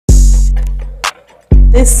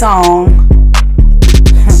This song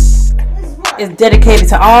is dedicated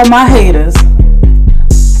to all my haters.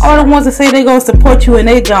 All the ones that say they gonna support you and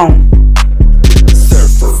they don't.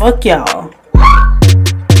 Fuck y'all.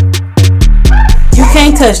 You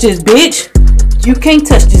can't touch this bitch. You can't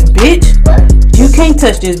touch this bitch. You can't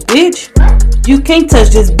touch this bitch. You can't touch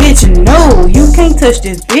this bitch. No, you can't touch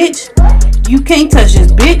this bitch. You can't touch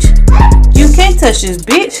this bitch. You can't touch this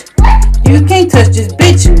bitch. You can't touch this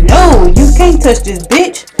bitch. No, you can't touch this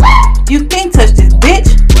bitch. You can't touch this bitch.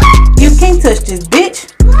 You can't touch this bitch.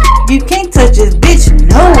 You can't touch this bitch.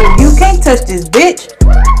 No, you can't touch this bitch.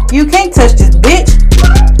 You can't touch this bitch.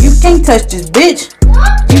 You can't touch this bitch.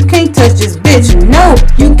 You can't touch this bitch. No,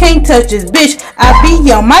 you can't touch this bitch. I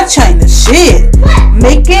be on my China shit,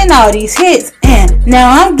 making all these hits, and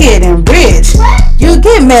now I'm getting rich. You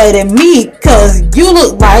get mad at me cause you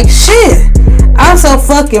look like shit. I'm so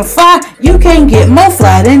fucking fly, you can't get more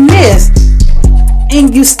fly than this.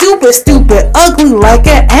 And you stupid, ugly like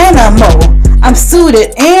an animal. I'm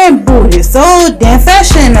suited and booted, so damn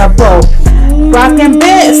fashionable. Rockin'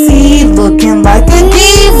 Betsy, looking like a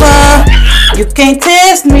diva. You can't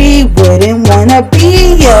test me, wouldn't wanna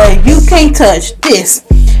be ya. You can't touch this.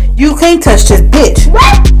 You can't touch this bitch.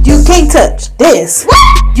 You can't touch this.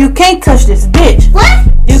 You can't touch this bitch.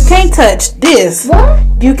 You can't touch this.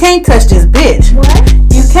 You can't touch this bitch.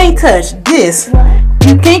 You can't touch this.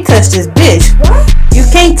 You can't touch this bitch. You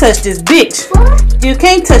can't touch this bitch. You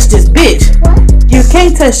can't touch this bitch. You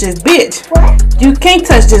can't touch this bitch. You can't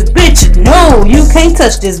touch this bitch. No, you can't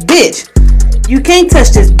touch this bitch. You can't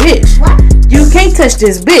touch this bitch. You can't touch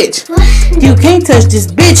this bitch. You can't touch this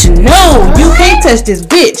bitch. No, you can't touch this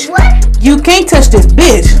bitch. You can't touch this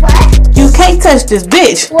bitch. You can't touch this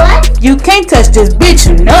bitch. You can't touch this bitch.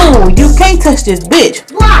 No, you can't touch this bitch.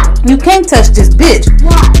 You can't touch this bitch.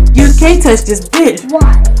 You can't touch this bitch.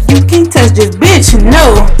 You can't touch this bitch.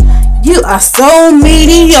 No, you are so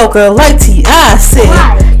mediocre, like T.I.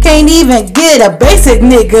 said. Can't even get a basic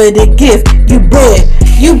nigga to give you bread.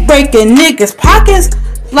 You breaking niggas' pockets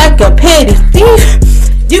like a petty thief.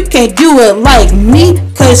 You can't do it like me,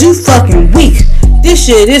 cause you fucking weak. This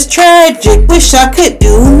shit is tragic, wish I could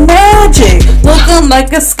do magic. Looking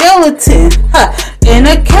like a skeleton, in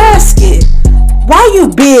a casket. Why you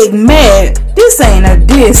big mad? This ain't a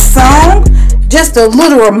diss song. Just a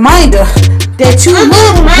little reminder that you look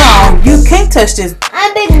wrong. You can't touch this.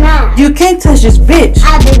 You can't touch this bitch.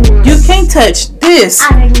 You can't touch this.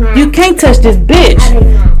 You can't touch this bitch.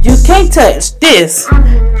 You can't touch this.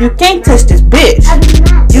 You can't touch this bitch.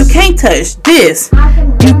 You can't touch this.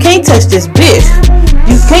 You can't touch this bitch.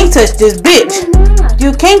 You can't touch this bitch.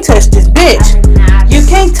 You can't touch this bitch. You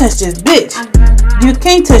can't touch this bitch. You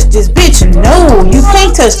can't touch this bitch. No, you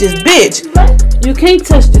can't touch this bitch. You can't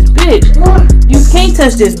touch this bitch. You can't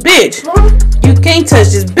touch this bitch. You can't touch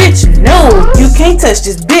this bitch. No, you can't touch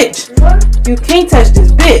this bitch. You can't touch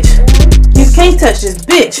this bitch. You can't touch this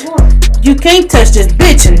bitch. You can't touch this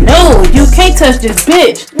bitch. No, you can't touch this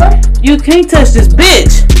bitch. You can't touch this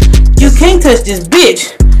bitch. You can't touch this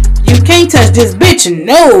bitch. You can't touch this bitch.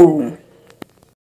 No.